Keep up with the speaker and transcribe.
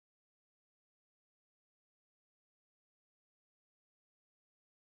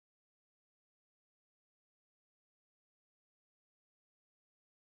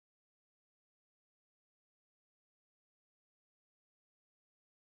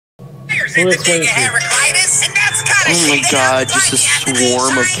Oh my god, just a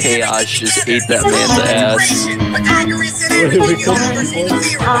swarm of chaos just ate that man's ass.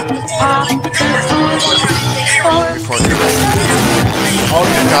 Oh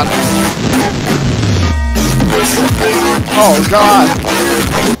god. Oh god.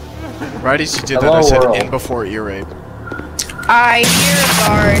 Right as you did that, I said in before ear rape. I hear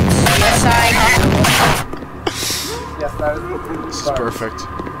guards. Yes, I Yes, that This is perfect.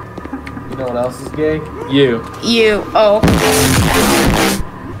 You know what else is gay? You. You. Oh.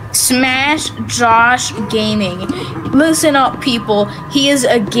 Smash Josh Gaming. Listen up, people. He is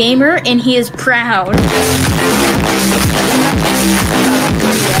a gamer and he is proud.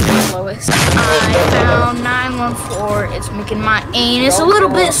 I found 914. It's making my anus a little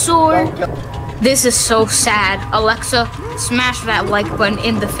bit sore. This is so sad. Alexa, smash that like button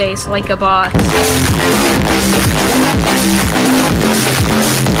in the face like a boss.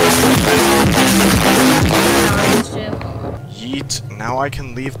 Yeet, now I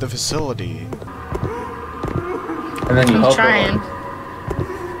can leave the facility. And then you I'm trying.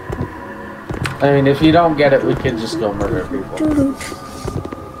 I mean, if you don't get it, we can just go murder people.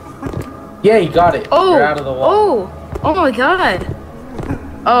 Yeah, you got it. Oh, you're out of the wall. Oh my god.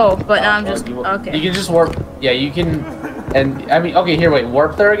 Oh, but now I'm just okay. You can just warp. Yeah, you can. And I mean, okay, here, wait,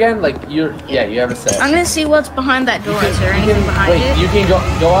 warp there again. Like you're, yeah, you have a set. I'm gonna see what's behind that door. Is there anything behind it? You can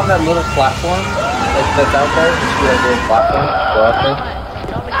go on that little platform that's out there. Just be like a little platform. Go up there.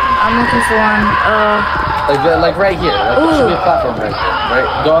 I'm looking for one. Like right here. Like, there should be a platform right here. Right.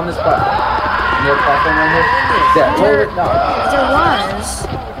 Go on this platform. You have a platform right here. Yeah. Wait, no. There was.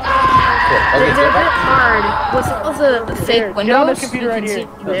 Okay, they're a bit hard with all the fake windows. Get on this computer right here.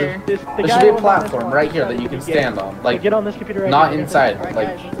 There should be a platform right here that you can stand on. Like, get on this computer right not here. inside.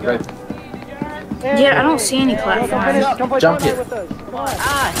 Like, right. Yeah, I don't see any platforms. Jump it. There,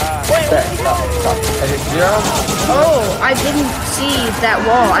 stop. And it's 0. Oh, I didn't see that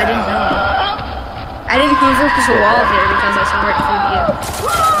wall. I didn't know. I didn't know there was a wall there because I saw it through you.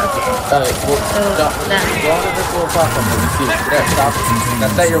 Okay. Well, stop. Go on to this little platform that you see. There, stop.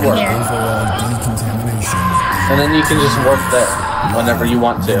 That's at your work. And then you can just work there whenever you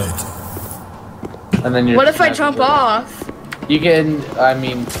want to. And then you're. What if I jump off? You can. I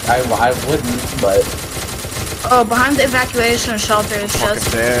mean, I wouldn't, but. Oh, behind the evacuation shelter is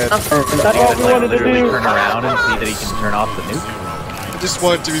just dead. That's all we wanted to do. Turn around and see that he can turn off the nuke. I just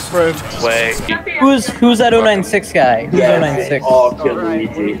wanted to be friends. Wait. Who's that 096 guy? Who's 096? Oh, kill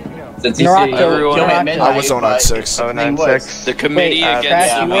Luigi. Since you see everyone, I was 096. 096. The committee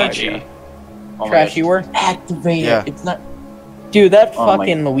against Luigi. Trash you were? Activate it. It's not. Dude, that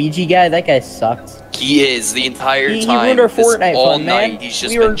fucking Luigi guy, that guy sucks. He is the entire He time. ruined our Fortnite all fun, night. man. He's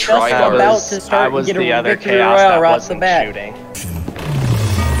just We were been just trying about to start and get a victory royale right off the bat. Everyone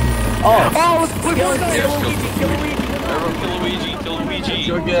kill Luigi. Kill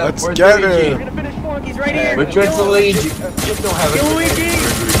Luigi. Let's get him. He's right here. We're good for Luigi. Kill Luigi.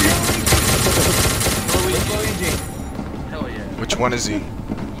 Which one is he?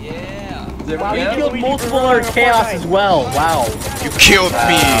 Wow, he killed multiple other chaos as well. Wow. You killed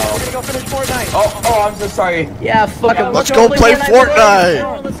me. Oh, I'm so sorry. Yeah, fuck him. Let's go play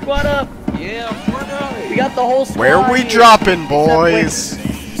Fortnite. Let's squad up. Yeah, Fortnite. We got the whole squad. Where are we here. dropping, boys?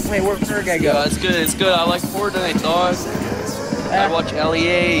 Wait, where's our guy Yeah, go? it's good. It's good. I like Fortnite, dog. I watch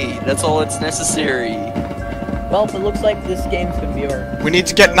LEA. That's all that's necessary. Well, it looks like this game's gonna be over. We need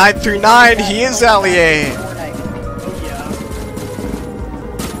to get 939. He is LEA.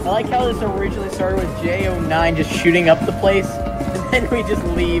 I like how this originally started with J09 just shooting up the place, and then we just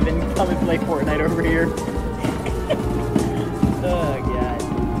leave and come and play Fortnite over here. Oh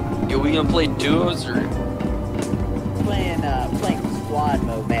god. Yo, we gonna play duos or? Playing squad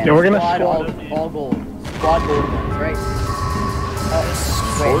mode, man. Yeah, we're gonna squad squad all gold. Squad gold ones, right? Oh,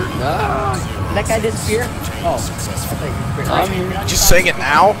 wait. Did that guy disappear? Oh, I thought he disappeared. Just saying it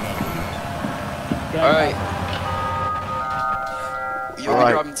now. Alright. You All want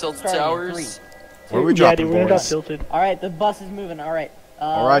right. to drop in Tilted Towers? Where are we Yeah, dropping, dude, we're gonna drop boys? tilted. All right, the bus is moving. All right.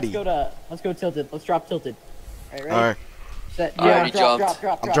 Alrighty. Let's go tilted. Let's drop tilted. All right, ready? All right, Set. Already drop.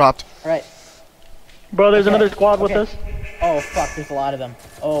 I'm dropped. All right. Bro, there's another squad with us. Oh fuck, there's a lot of them.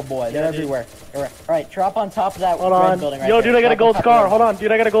 Oh boy, they're everywhere. All right, drop on top of that Hold red on. building right Yo, there. dude, I got a Drop on gold top of scar. that. Hold on,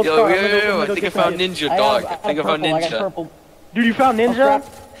 dude, I got a gold Yo, scar. yo, I'm yo, gonna yo, go I think I get found some. Ninja, dog. I think I found purple, I got Ninja. purple. Dude, you found Ninja?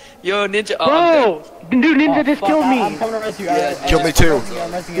 Yo, Ninja. Oh, Bro! Dude, Ninja just fuck, killed me! I'm coming to rescue you. Yeah, Kill me too.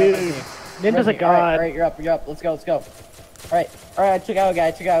 I'm rescuing you. Ninja's a god. Alright, you're up. Let's go. Alright, I took out a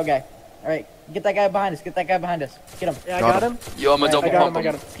guy. Alright, get that guy behind us. Get him. Yeah, I Got got him. him. Yo, I'm a double pump I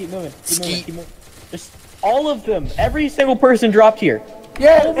got him. him. Keep moving. Skeet. Just all of them. Every single person dropped here.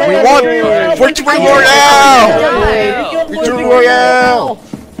 Yeah! We won! Victory Royale! Victory Royale!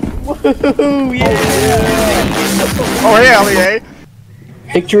 Woohoo! Yeah! Oh, hey, Ellie,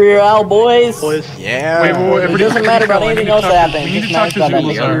 Victory Royale, boys! Yeah. Wait, It doesn't matter about anything else that happens. We need Just to talk to matter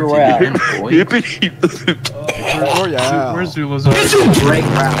about Victory Royale. Victory Royale. Where's Zulazar?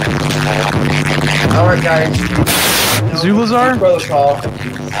 Alright, guys. Zulazar? Protocol.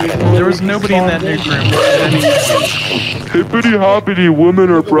 There was nobody in that nuke room. Hippity hoppity, women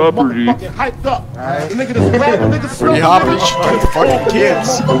are property. Pretty hoppy, fucking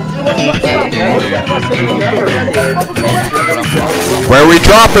kids. Where we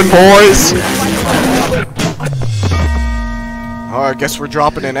dropping, boys? Oh, I guess we're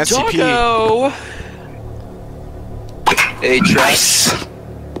dropping an SCP. Jocko! Hey, Trash.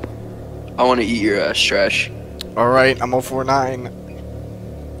 I want to eat your ass, Trash. Alright, I'm 049.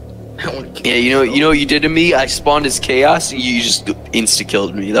 Yeah, you know what you did to me? I spawned as Chaos, and you just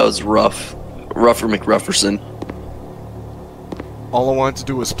insta-killed me. That was rough. Rougher McRufferson. All I wanted to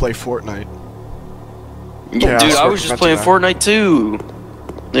do was play Fortnite. Yeah, dude, I was just playing Fortnite too.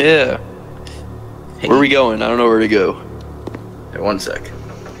 Yeah. Where are we going? I don't know where to go. Hey, 1 sec.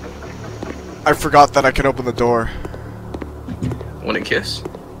 I forgot that I can open the door. Want a kiss?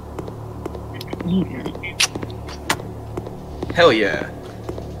 Hell yeah.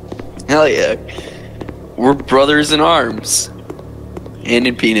 Hell yeah. We're brothers in arms. And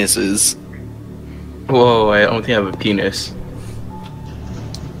in penises. Whoa, I don't think I have a penis.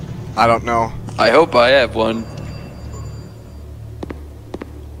 I don't know. I hope I have one.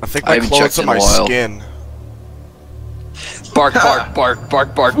 I think my clothes are my skin. Bark, bark, bark,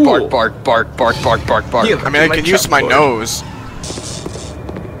 bark, bark, bark, bark, bark, bark, bark, bark, bark. I mean, I can use my nose.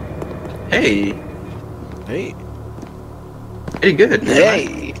 Hey. Hey. Hey, good.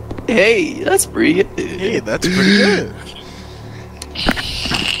 Hey. Hey, that's pretty good. Hey, that's pretty good.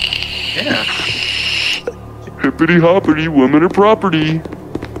 Yeah. Hippity hoppity, women are property.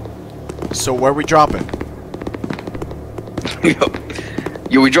 So where are we dropping?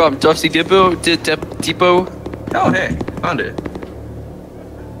 Yo, we dropped Dusty Depot? Depot? Oh, hey, found it.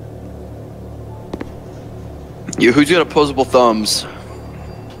 Yo, who's got opposable thumbs?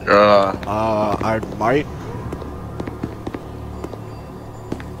 I might.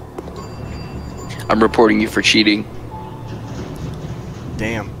 I'm reporting you for cheating.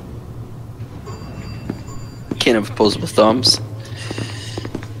 Damn. Can't have opposable thumbs.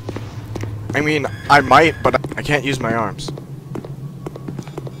 I mean, I might, but I can't use my arms.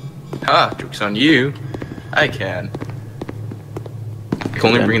 Ah, joke's on you. I can. I can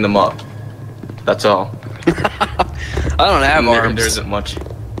only bring them up. That's all. I don't have arms. There isn't much.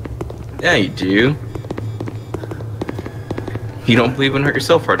 Yeah, you do. You don't believe in hurt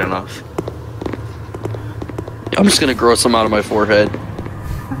yourself hard enough. I'm just gonna grow some out of my forehead.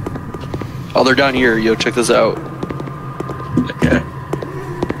 Oh, they're down here. Yo, check this out. Okay.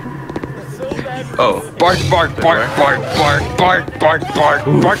 Oh. Bark, bark, bark, bark, bark, bark, bark, bark,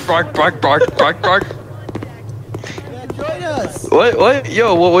 bark, bark, bark, bark, bark, bark. Join us! What?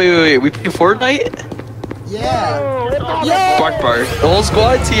 Yo, wait. We play Fortnite? Yeah! Yeah! Bark, bark. The whole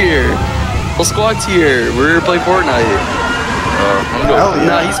squad's here. We're gonna play Fortnite.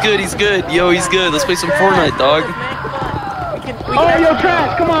 Nah, he's good. Yo, he's good. Let's play some Fortnite, dog. Oh, yo,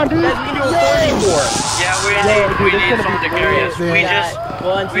 Trash, come on, dude. Yeah, we need some areas.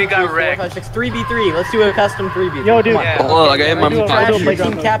 We got wrecked. 3v3. Let's do a custom 3v3. Yo, dude. Hold on, I got hit my mic.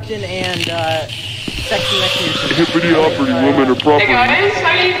 Team captain and section next to you. Hippity hoppity, women are property. Hey guys,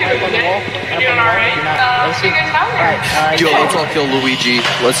 how you doing? You doing alright? See you guys down there. Yo, let's all kill Luigi.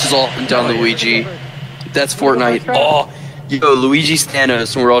 Let's just all hunt down Luigi. That's Fortnite. Oh, yo, Luigi's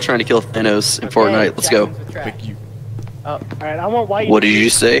Thanos, and we're all trying to kill Thanos in Fortnite. Let's go. Oh. Alright, I want Whyudarude. What did you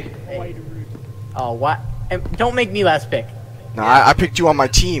say? Oh, what? Don't make me last pick. Nah, I picked you on my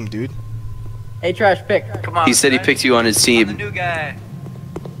team, dude. Hey, Trash, pick. Come on. He said he picked you on his team. I'm the new guy.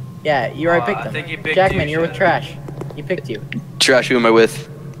 Yeah, you already picked I him. think he picked Jackman, you, you're with Trash. He picked you. Trash, who am I with?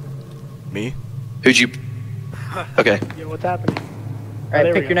 Me? Who'd you... Okay. Yo, what's happening?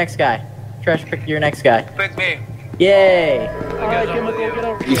 Alright, pick your next guy. Trash, pick your next guy. Pick me. Yay! Alright, Chemical, get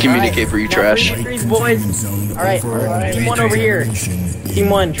over You here. communicate for you, Trash. Freeze, boys. Alright, team 1 over here. Team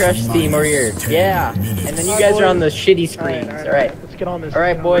 1, Trash team over here. Yeah! And then you guys are on the shitty screens. Alright. Let's get on this.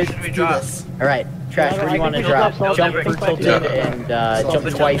 Alright, boys. Should we drop? Alright, Trash, where do you want to drop? Jump for tilted and jump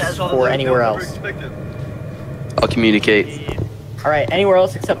twice for anywhere else. I'll communicate. Alright, anywhere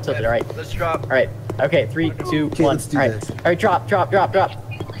else except tilted, alright. Let's drop. Alright, okay, 3, 2, 1. Alright, alright, drop. Go.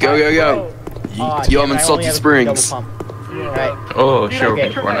 Aw, Yo, damn, I'm in I Salty only have a Springs. double pump. Alright. Oh, sure. Okay,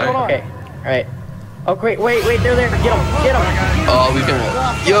 Fortnite. okay, alright. Oh, wait, they're there. Get him. Oh, we can...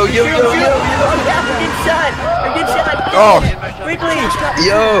 Yo, yo, yo, yo, yo. I'm getting shot. Oh. Quickly.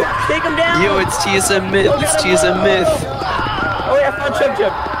 Yo. Take him down. Yo, it's TSM Myth. It's TSM Myth. Oh yeah, I found Chug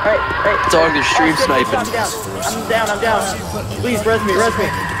Chug. Alright. Dog, they're stream sniping. I'm down. Please, res me. I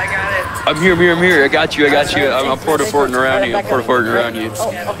got it. I'm here. I got you. I'm porta-forting around you.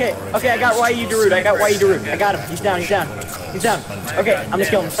 Oh, okay, I got Whyudarude. I got him. He's down. Okay, I'm gonna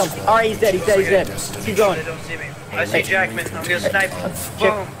kill him. Alright, he's dead. Keep going. I see Jackman. I'm gonna snipe him.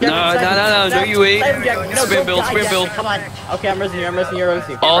 Boom. No, you wait. Spam build. Come on. Okay, I'm resing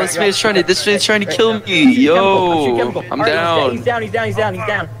you. Oh, this man's trying to kill me. Yo, I'm down. He's down.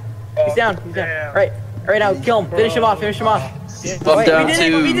 Alright, now kill him. Finish him off. I'm down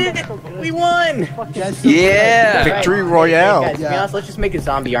too. We did it. We won. Yeah. Victory Royale. Guys, to be honest, let's just make a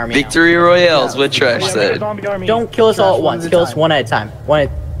zombie army. Victory Royale's what Trash said. Don't kill us all at once. Kill us one at a time.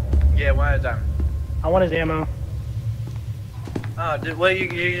 Yeah, one at a time. I want his ammo. Oh, well,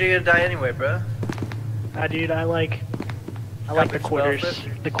 you're gonna die anyway, bro. Dude, I like the quarters.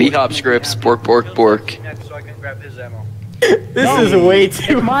 B-hop scripts, bork. So I can grab his ammo. This is way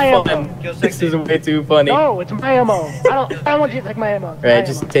too my fun. ammo. This is way too funny. No, it's my ammo. I don't want you to take my ammo. Right,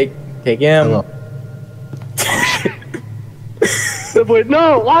 just take him.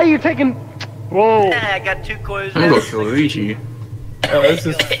 No, why are you taking? Whoa. Yeah, I got 2 coils. I'm gonna kill Luigi. Oh,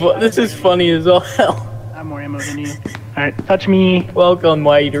 this is funny as all hell. I have more ammo than you. Alright, touch me. Welcome,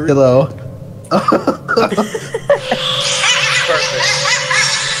 Whyudarude. Hello. Perfect.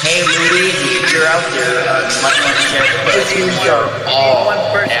 Hey, Luigi, you're out there. One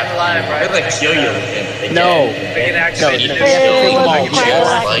person alive, right? I'd like kill you. No. We can actually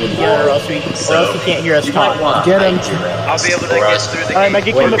Or else he can't hear us talk. Get him. I'll be able to get through the Alright,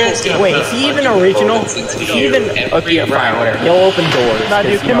 Maggie, chemical. Wait, is he even original? Is he even? Okay, fine, whatever. He'll open doors. Nah,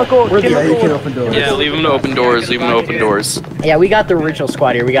 dude, chemical. Yeah, you can open doors. Yeah, leave them to open doors. Yeah, we got the original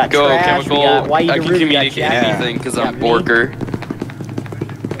squad here. We got Go, Trash, Chemical. we got I can Whyudarude, we got communicate Jackie. anything because I'm me. Borker.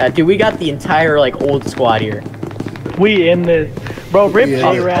 Dude, we got the entire old squad here. We in this. Bro, rip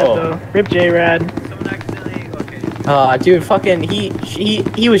J-Rad though. Rip J-Rad. Dude, fucking,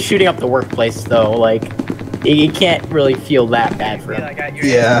 he was shooting up the workplace though, you can't really feel that bad for him.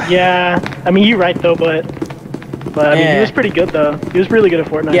 Yeah. Yeah, I mean, you're right though, but I mean, he was pretty good though. He was really good at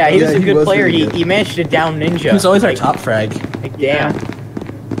Fortnite. Yeah, he was a good player. He managed to down Ninja. He was always our top frag. Damn.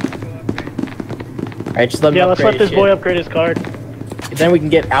 Alright, just let me let's let this boy upgrade his card. Then we can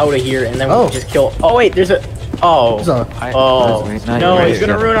get out of here, and then we can just kill. Oh wait, there's a. Oh. No, he's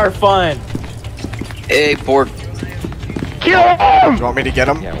gonna ruin our fun. Hey, Bork. Kill him! Do you want me to get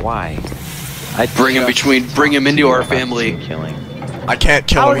him? Yeah, why? Bring him into our family. I can't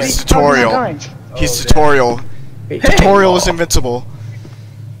kill him. He's tutorial. He's tutorial. Tutorial is invincible.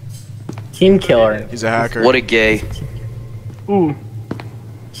 Team killer. He's a hacker. What a gay. Ooh.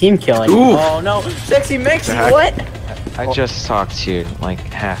 Team killing. Ooh. Oh no, sexy Mixie, what? I just talked to you like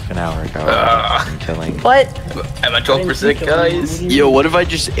half an hour ago. Team killing. What? Am I 12% guys? Yo, what if I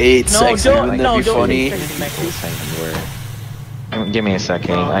just ate sexy? Wouldn't that be funny? Give me a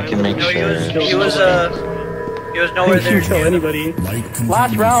second. I can make sure. He was nowhere there. Didn't kill anybody.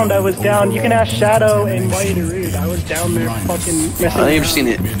 Last round I was down. You can ask Shadow and Whyudarude. I was down there fucking messing I ain't seen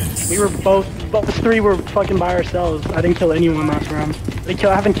it. We were both three were fucking by ourselves. I didn't kill anyone last round. I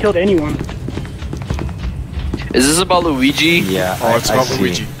haven't killed anyone. Is this about Luigi? Yeah. Oh, it's about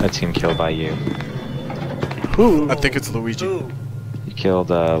Luigi. A team killed by you. Who? I think it's Luigi. Ooh. You killed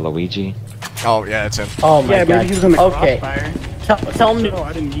Luigi. Oh yeah, it's him. Oh my yeah, god. maybe he was in the okay. crossfire. Tell him. No,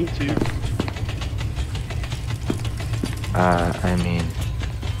 I didn't need to. I mean,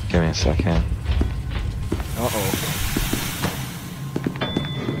 give me a second.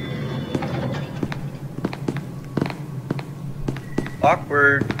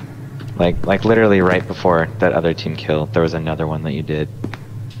 Awkward. Like literally right before that other team killed, there was another one that you did.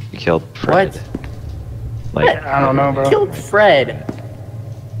 You killed Fred. What? Like, I don't know, bro. Killed Fred.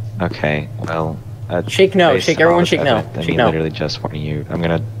 Okay, well. Shake no. based Shake on all everyone. this Shake no. evidence, I Shake mean, no. literally just warning you. I'm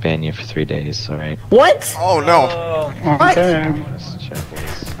gonna ban you for 3 days. All right. What? Oh no. What? Okay.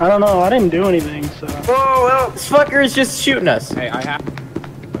 I don't know. I didn't do anything, so. Whoa, well. This fucker is just shooting us. Hey, I have.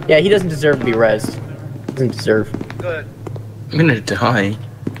 Yeah, he doesn't deserve to be rezzed. Doesn't deserve. Good. I'm gonna die.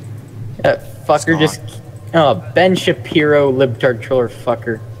 That fucker just. Oh, Ben Shapiro, libtard troller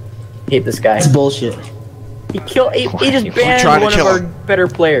fucker. Hate this guy. It's bullshit. He just banned trying to one of kill our him. better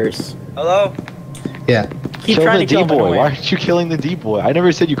players. Hello? Yeah. Keep Kill trying the to kill him. D-boy. Anyway. Why aren't you killing the D-boy? I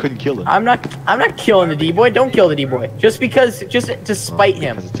never said you couldn't kill him. I'm not killing the D-boy. Don't kill the D-boy. Just to spite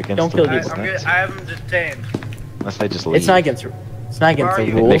him. Because it's against Don't kill the the D-boy. rules. I have him detained. Unless they just leave. It's not against the Where are rules.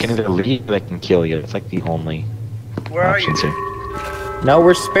 you? They can either leave or they can kill you. It's like the only Where are you? options here. No,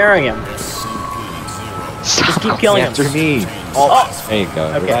 we're sparing him. Just keep killing him. After me. Oh. There you go.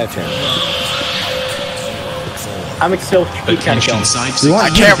 Okay. Revive him. I'm still keep trying to kill him. I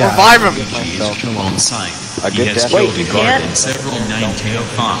can't revive him. A good death. Wait, you can't? Several 9-tailed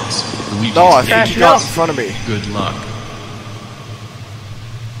fox. No, I think he got in front of me. Good luck.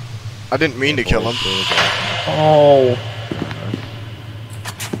 I didn't mean to kill him. Oh.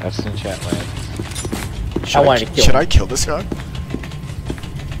 That's in chat land. Should I kill this guy?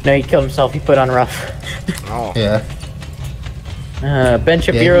 No, he killed himself. He put on rough. Oh. Yeah. Ben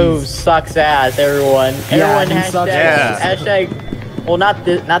Shapiro sucks ass, everyone. Everyone hashtag. Well, not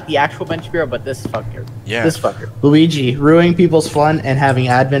the actual Ben Shapiro, but this fucker. Yeah. This fucker. Luigi, ruining people's fun and having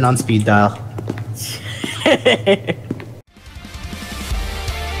admin on speed dial.